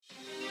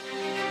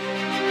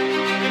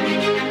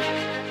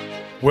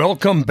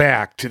Welcome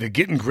back to the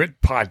Getting Grit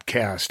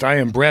podcast. I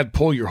am Brad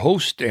Pohl, your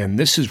host, and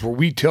this is where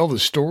we tell the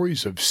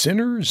stories of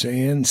sinners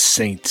and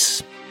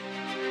saints.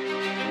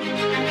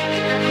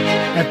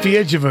 At the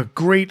edge of a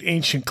great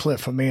ancient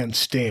cliff, a man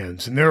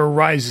stands, and there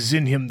arises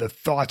in him the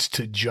thoughts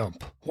to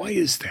jump. Why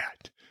is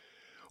that?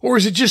 Or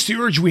is it just the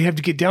urge we have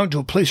to get down to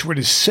a place where it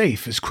is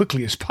safe as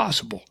quickly as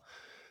possible?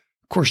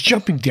 Of course,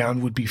 jumping down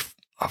would be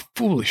a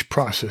foolish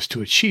process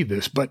to achieve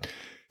this, but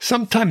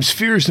sometimes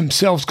fears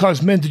themselves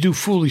cause men to do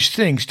foolish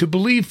things, to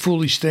believe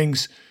foolish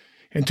things,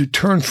 and to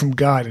turn from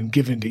God and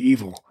give in to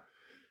evil.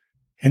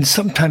 And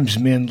sometimes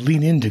men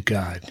lean into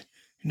God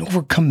and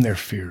overcome their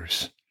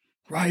fears,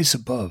 rise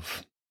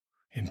above,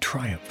 and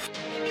triumph.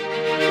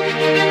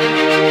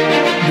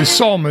 The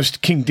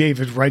psalmist, King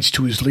David, writes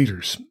to his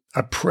leaders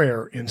a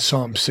prayer in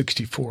Psalm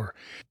 64.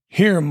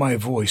 Hear my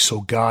voice,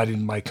 O God,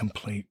 in my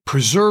complaint.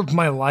 Preserve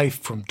my life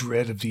from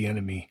dread of the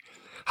enemy.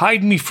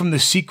 Hide me from the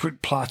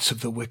secret plots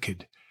of the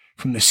wicked,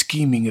 from the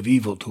scheming of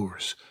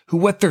evildoers, who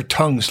whet their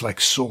tongues like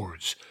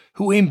swords,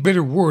 who aim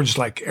bitter words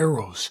like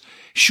arrows,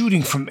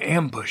 shooting from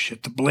ambush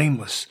at the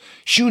blameless,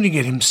 shooting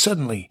at him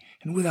suddenly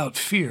and without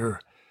fear.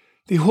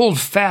 They hold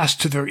fast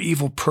to their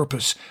evil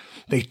purpose.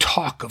 They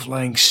talk of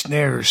laying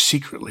snares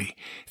secretly,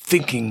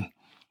 thinking,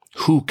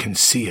 who can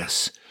see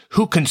us?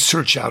 Who can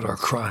search out our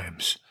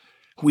crimes?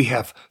 We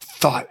have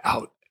thought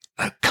out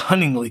a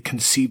cunningly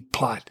conceived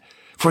plot,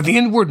 for the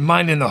inward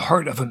mind and the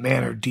heart of a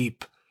man are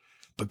deep.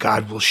 But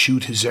God will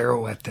shoot his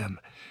arrow at them.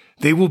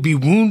 They will be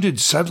wounded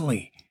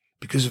suddenly.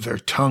 Because of their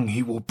tongue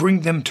he will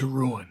bring them to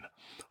ruin.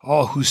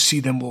 All who see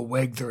them will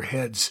wag their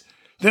heads.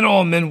 Then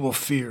all men will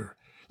fear.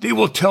 They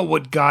will tell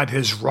what God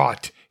has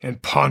wrought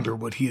and ponder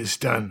what he has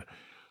done.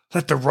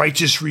 Let the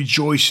righteous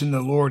rejoice in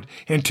the Lord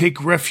and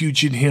take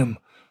refuge in him.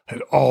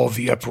 Let all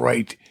the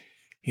upright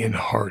in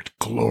heart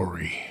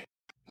glory.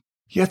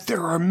 Yet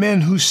there are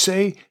men who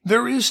say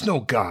there is no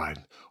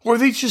God, or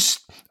they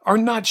just are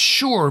not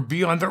sure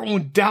beyond their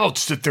own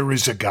doubts that there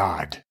is a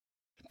God.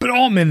 But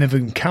all men have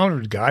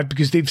encountered God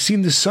because they've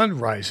seen the sun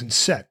rise and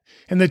set,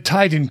 and the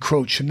tide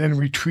encroach and then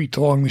retreat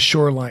along the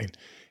shoreline,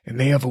 and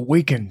they have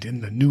awakened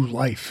in the new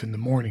life in the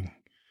morning.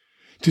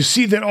 To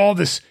see that all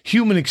this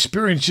human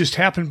experience just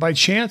happened by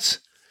chance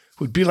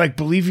would be like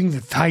believing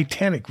the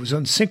Titanic was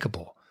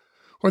unsinkable,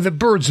 or that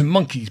birds and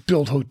monkeys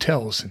build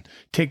hotels and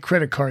take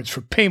credit cards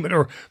for payment,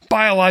 or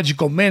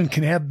biological men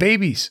can have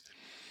babies,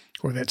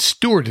 or that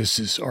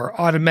stewardesses are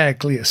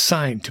automatically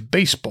assigned to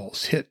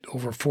baseballs hit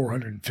over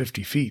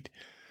 450 feet.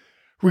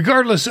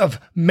 Regardless of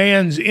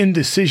man's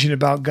indecision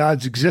about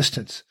God's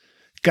existence,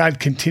 God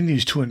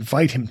continues to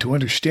invite him to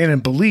understand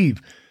and believe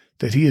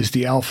that he is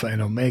the Alpha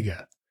and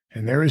Omega,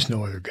 and there is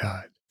no other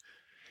God.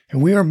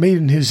 And we are made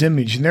in his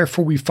image, and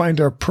therefore we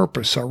find our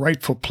purpose, our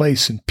rightful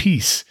place, and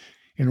peace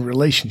in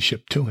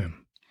relationship to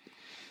him.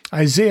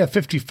 Isaiah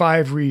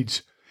 55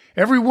 reads,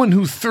 Everyone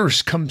who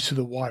thirsts comes to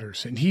the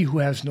waters, and he who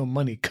has no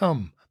money,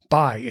 come,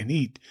 buy and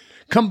eat.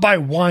 Come buy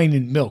wine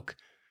and milk,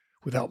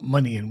 without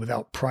money and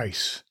without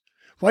price.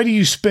 Why do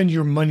you spend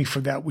your money for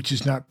that which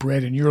is not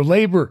bread, and your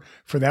labor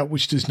for that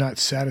which does not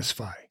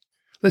satisfy?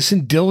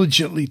 Listen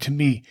diligently to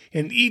me,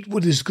 and eat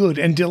what is good,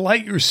 and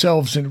delight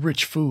yourselves in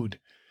rich food.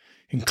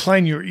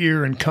 Incline your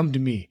ear and come to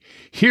me.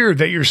 Hear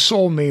that your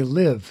soul may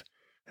live,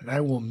 and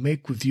I will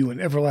make with you an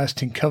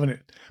everlasting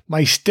covenant,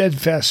 my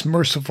steadfast,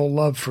 merciful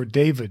love for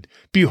David.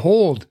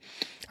 Behold,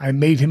 I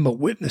made him a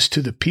witness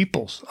to the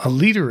peoples, a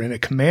leader and a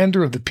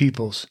commander of the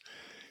peoples.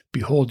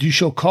 Behold, you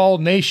shall call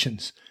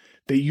nations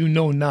that you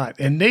know not,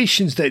 and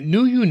nations that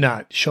knew you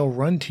not shall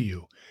run to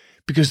you,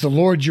 because the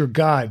Lord your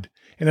God,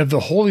 and of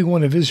the Holy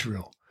One of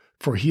Israel,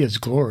 for he has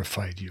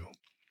glorified you.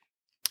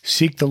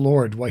 Seek the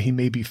Lord while he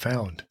may be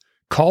found.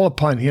 Call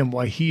upon him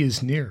while he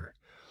is near.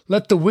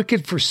 Let the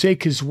wicked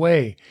forsake his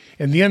way,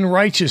 and the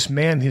unrighteous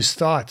man his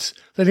thoughts.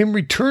 Let him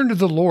return to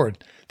the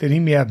Lord, that he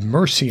may have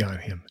mercy on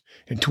him,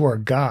 and to our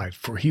God,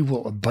 for he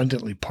will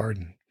abundantly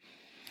pardon.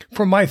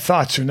 For my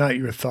thoughts are not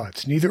your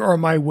thoughts, neither are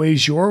my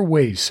ways your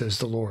ways, says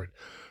the Lord.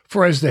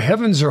 For as the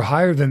heavens are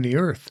higher than the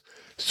earth,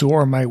 so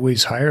are my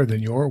ways higher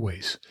than your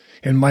ways,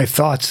 and my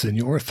thoughts than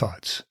your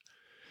thoughts.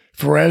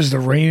 For as the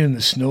rain and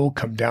the snow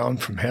come down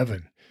from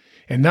heaven,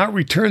 and not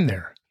return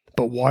there,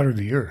 but water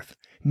the earth,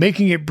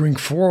 making it bring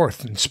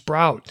forth and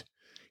sprout,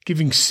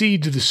 giving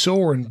seed to the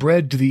sower and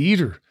bread to the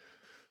eater,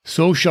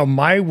 so shall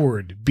my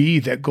word be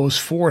that goes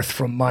forth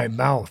from my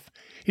mouth.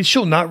 It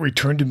shall not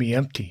return to me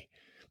empty,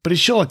 but it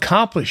shall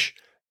accomplish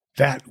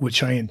that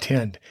which I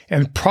intend,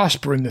 and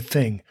prosper in the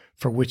thing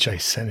for which I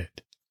sent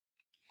it.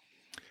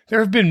 There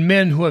have been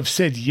men who have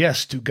said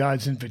yes to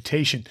God's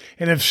invitation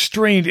and have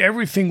strained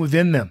everything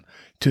within them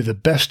to the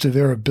best of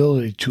their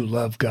ability to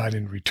love God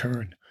in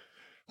return.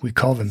 We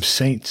call them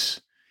saints,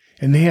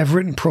 and they have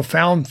written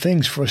profound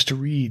things for us to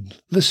read,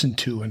 listen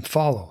to, and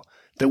follow,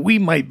 that we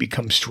might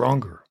become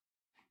stronger.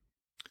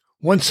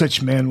 One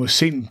such man was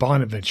St.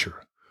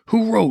 Bonaventure,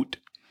 who wrote,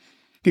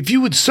 If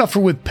you would suffer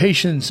with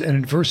patience and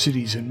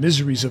adversities and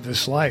miseries of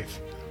this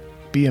life,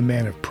 be a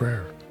man of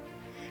prayer.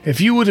 If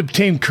you would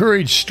obtain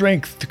courage,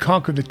 strength to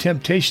conquer the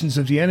temptations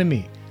of the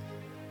enemy,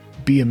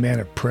 be a man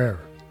of prayer.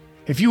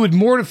 If you would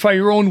mortify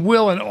your own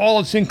will and all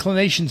its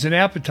inclinations and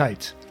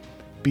appetites,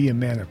 be a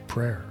man of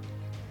prayer.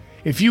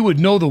 If you would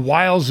know the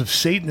wiles of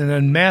Satan and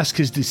unmask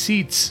his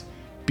deceits,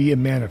 be a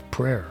man of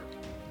prayer.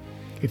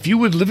 If you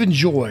would live in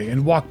joy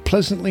and walk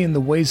pleasantly in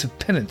the ways of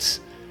penance,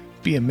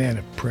 be a man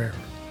of prayer.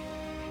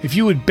 If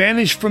you would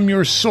banish from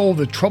your soul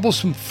the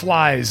troublesome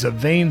flies of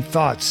vain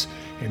thoughts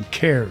and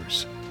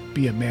cares,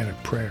 be a man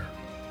of prayer.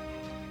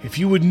 If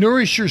you would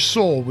nourish your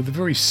soul with the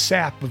very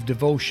sap of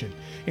devotion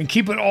and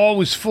keep it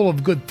always full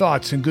of good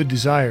thoughts and good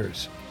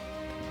desires,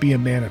 be a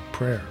man of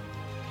prayer.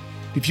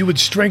 If you would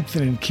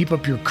strengthen and keep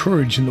up your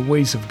courage in the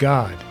ways of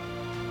God,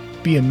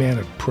 be a man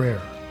of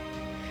prayer.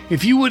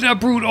 If you would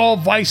uproot all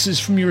vices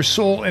from your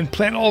soul and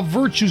plant all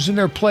virtues in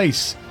their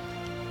place,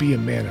 be a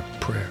man of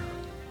prayer.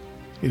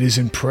 It is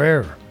in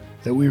prayer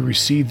that we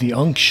receive the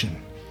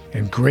unction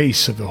and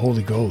grace of the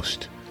Holy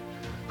Ghost,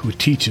 who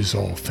teaches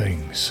all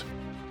things.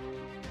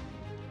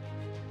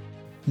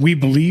 We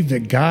believe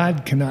that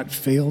God cannot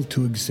fail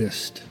to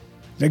exist,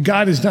 that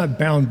God is not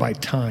bound by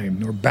time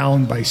nor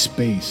bound by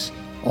space,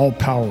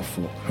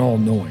 all-powerful and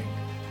all-knowing.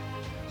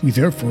 We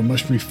therefore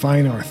must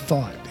refine our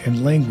thought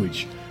and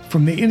language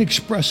from the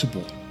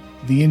inexpressible,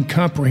 the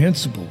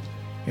incomprehensible,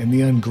 and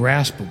the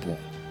ungraspable,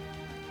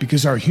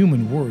 because our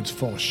human words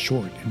fall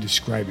short in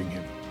describing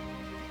him.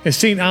 As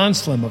St.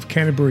 Anselm of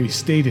Canterbury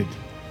stated,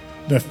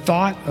 the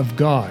thought of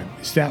God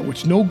is that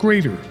which no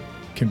greater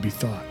can be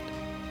thought.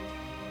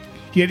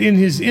 Yet in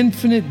his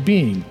infinite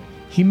being,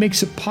 he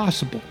makes it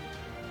possible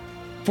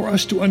for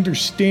us to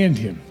understand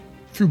him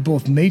through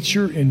both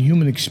nature and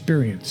human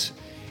experience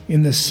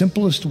in the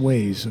simplest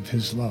ways of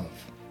his love.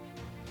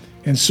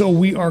 And so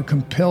we are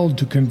compelled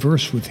to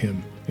converse with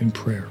him in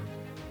prayer.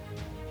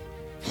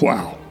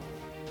 Wow!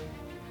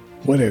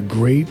 What a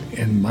great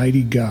and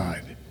mighty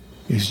God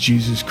is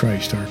Jesus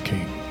Christ our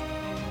King.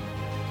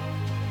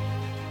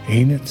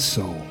 Ain't it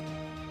so?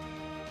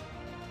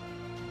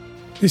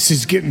 This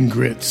is Getting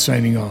Grit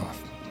signing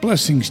off.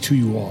 Blessings to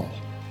you all.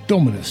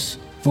 Dominus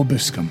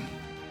Vobiscum.